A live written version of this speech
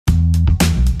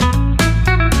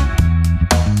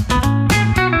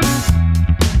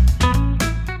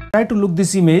Try to look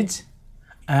this image,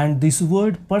 and this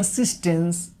word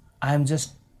persistence, I am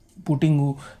just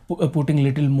putting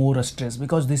little more stress,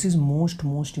 because this is most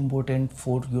important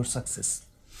for your success.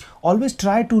 Always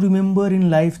try to remember in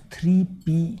life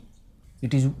 3P.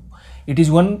 It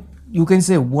is one, you can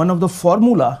say, one of the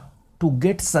formula to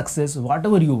get success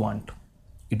whatever you want.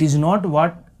 It is not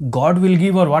what God will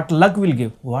give or what luck will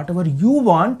give. Whatever you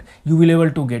want, you will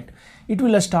able to get. It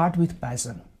will start with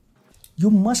passion. You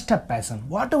must have passion.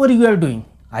 Whatever you are doing,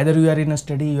 either you are in a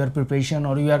study, you are preparation,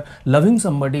 or you are loving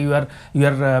somebody, you are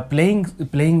playing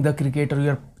the cricket, or you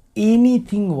are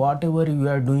anything, whatever you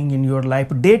are doing in your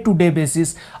life, day to day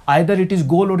basis, either it is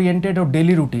goal oriented or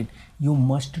daily routine, you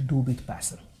must do with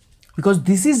passion, because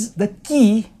this is the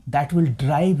key that will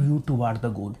drive you toward the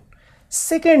goal.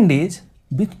 Second is,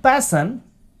 with passion,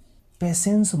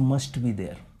 patience must be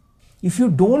there. If you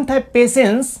don't have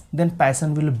patience, then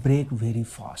passion will break very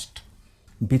fast.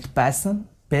 With passion,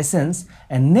 patience,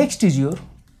 and next is your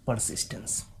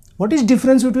persistence. What is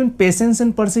difference between patience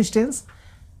and persistence?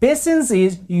 Patience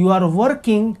is you are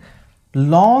working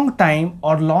long time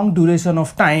or long duration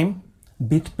of time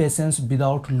with patience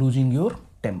without losing your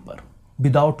temper,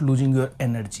 without losing your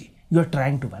energy. You are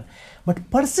trying to balance. But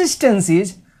persistence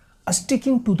is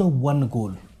sticking to the one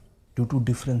goal. Due to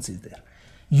difference is there.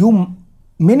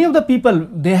 Many of the people,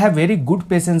 they have very good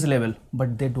patience level,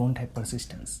 but they don't have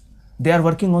persistence. They are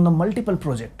working on the multiple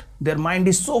project. Their mind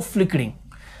is so flickering.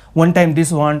 One time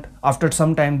this want, after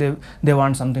some time they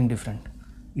want something different.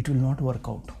 It will not work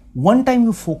out. One time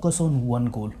you focus on one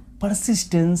goal.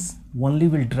 Persistence only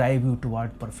will drive you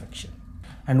toward perfection.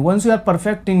 And once you are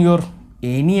perfect in your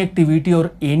any activity or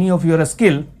any of your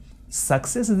skill,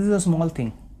 success is a small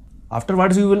thing.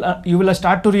 Afterwards you will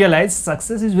start to realize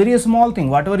success is very small thing.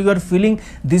 Whatever you are feeling,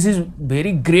 this is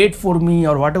very great for me,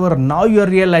 or whatever now you are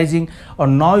realizing or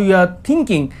now you are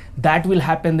thinking that will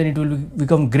happen, then it will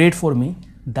become great for me.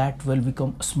 That will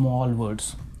become small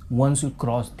words once you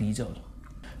cross these all.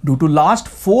 Due to last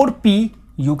 4P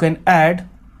you can add,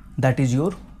 that is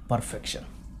your perfection.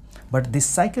 But this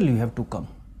cycle you have to come.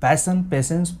 Passion,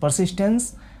 patience,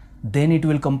 persistence, then it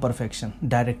will come perfection.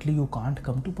 Directly you can't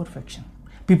come to perfection.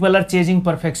 People are chasing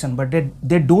perfection, but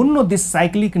they don't know this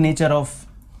cyclic nature of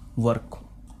work.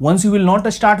 Once you will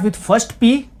not start with first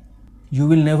P, you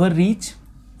will never reach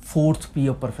fourth P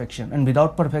of perfection. And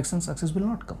without perfection, success will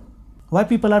not come. Why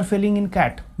people are failing in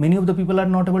CAT? Many of the people are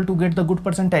not able to get the good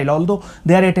percentile, although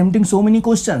they are attempting so many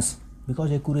questions,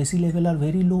 because accuracy level are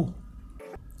very low.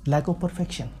 Lack of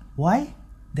perfection. Why?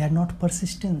 They are not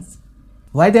persistent.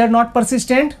 Why they are not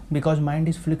persistent? Because mind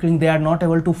is flickering. They are not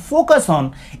able to focus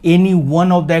on any one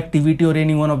of the activity or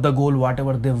any one of the goal,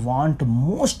 whatever they want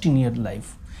most in your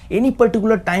life. Any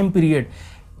particular time period,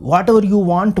 whatever you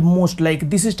want most, like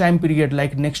this is time period,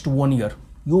 like next 1 year,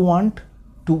 you want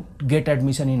to get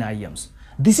admission in IIMs.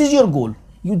 This is your goal.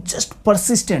 You just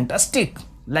persistent, a stick,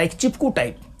 like chipku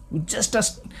type. You just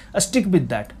a stick with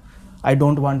that. I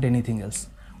don't want anything else.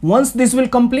 Once this will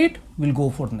complete, we'll go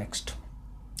for next.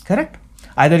 Correct?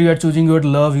 Either you are choosing your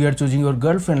love, you are choosing your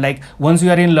girlfriend. Like once you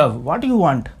are in love, what do you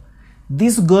want?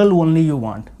 This girl only you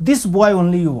want. This boy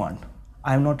only you want.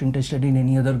 I am not interested in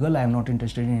any other girl. I am not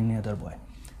interested in any other boy.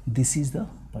 This is the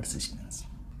persistence.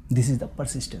 This is the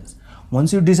persistence.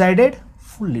 Once you decided,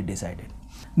 fully decided,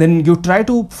 then you try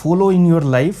to follow in your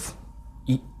life.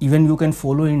 Even you can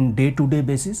follow in day-to-day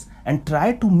basis, and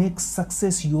try to make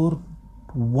success your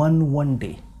one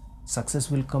day.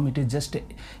 Success will come. It is just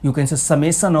you can say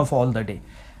summation of all the day.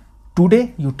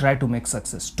 Today you try to make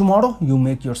success. Tomorrow you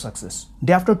make your success.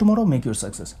 Day after tomorrow make your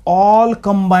success. All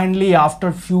combinedly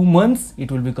after few months it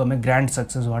will become a grand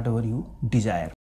success, whatever you desire.